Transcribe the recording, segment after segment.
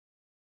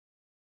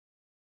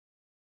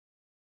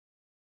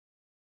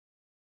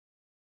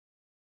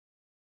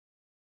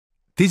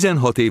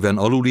16 éven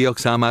aluliak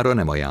számára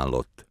nem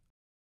ajánlott.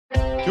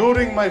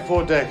 During my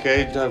 4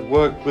 decades, I've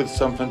worked with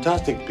some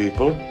fantastic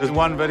people. There's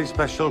one very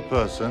special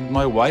person,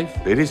 my wife,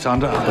 Lady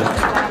Sandra.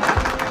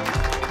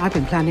 I've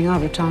been planning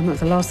our retirement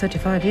for the last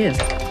 35 years.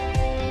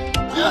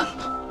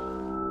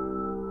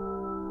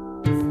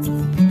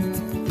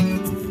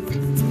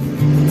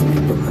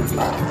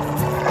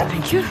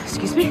 Thank you.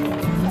 Excuse me.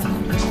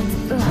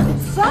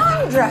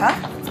 Sandra?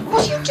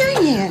 What are you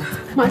doing here?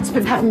 Mike's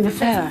been having an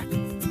affair.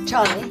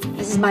 Charlie,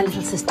 this is my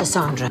little sister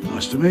Sandra.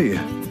 Nice to meet you.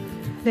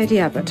 Lady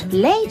Abbott.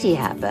 Lady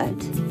Abbott?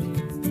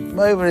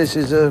 Maybe this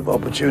is an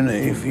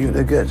opportunity for you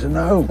to get to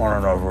know one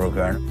another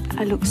again.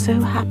 I look so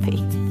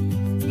happy.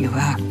 You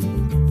are.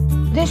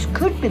 This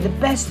could be the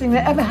best thing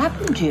that ever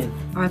happened to you.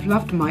 I've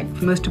loved Mike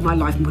for most of my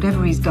life, and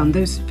whatever he's done,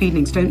 those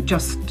feelings don't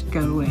just go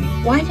away.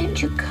 Why don't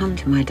you come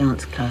to my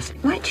dance class?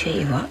 It might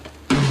cheer you up.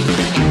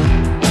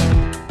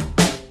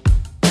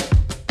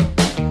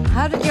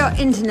 How did your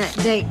internet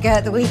date go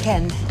at the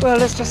weekend? Well,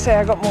 let's just say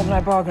I got more than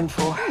I bargained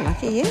for. Oh,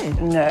 lucky you.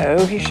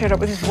 No, he showed up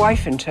with his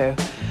wife in tow.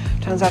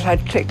 Turns out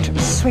I'd clicked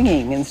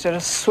swinging instead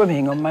of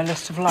swimming on my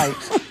list of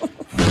likes.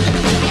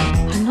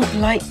 I'm not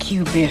like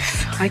you,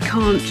 Biff. I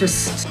can't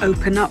just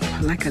open up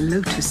like a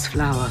lotus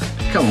flower.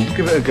 Come on,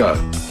 give it a go.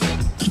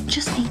 You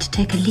just need to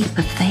take a leap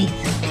of faith.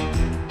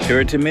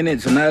 30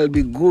 minutes and I'll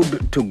be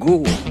good to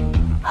go.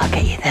 I'll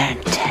get you there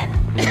in 10.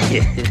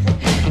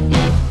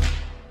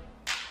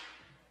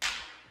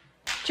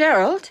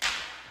 Gerald?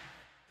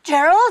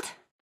 Gerald?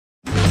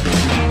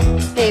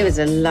 He was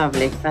a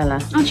lovely fella.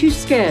 Aren't you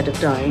scared of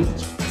dying?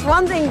 It's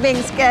one thing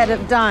being scared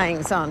of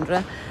dying,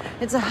 Sandra.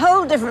 It's a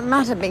whole different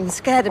matter being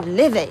scared of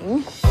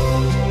living.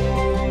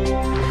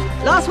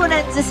 Last one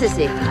ends a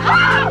sissy.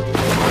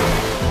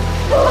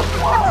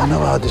 I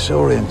know how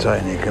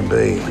disorientating it can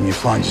be when you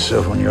find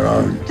yourself on your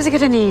own. Does it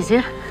get any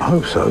easier? I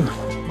hope so.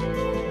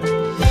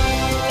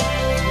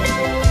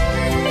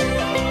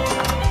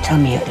 Tell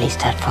me you at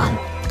least had fun.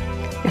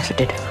 Yes, I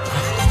did.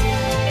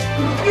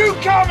 You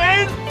come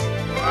in!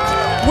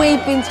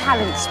 We've been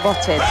talent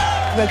spotted.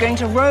 We're going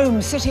to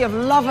Rome, city of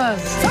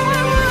lovers. So I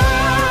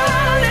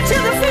run into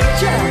the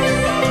future.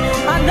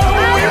 I know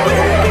we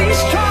will be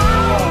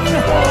strong.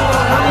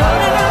 I'm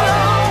running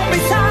along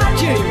beside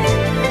you,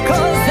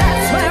 'cause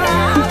that's where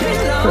I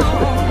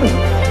belong.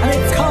 And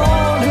it's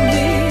calling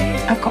me.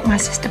 I've got my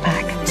sister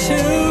back. To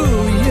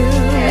you.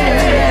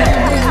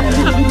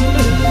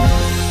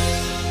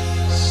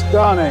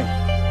 Stunning.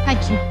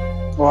 Thank you.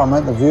 Oh, I'm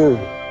at the view.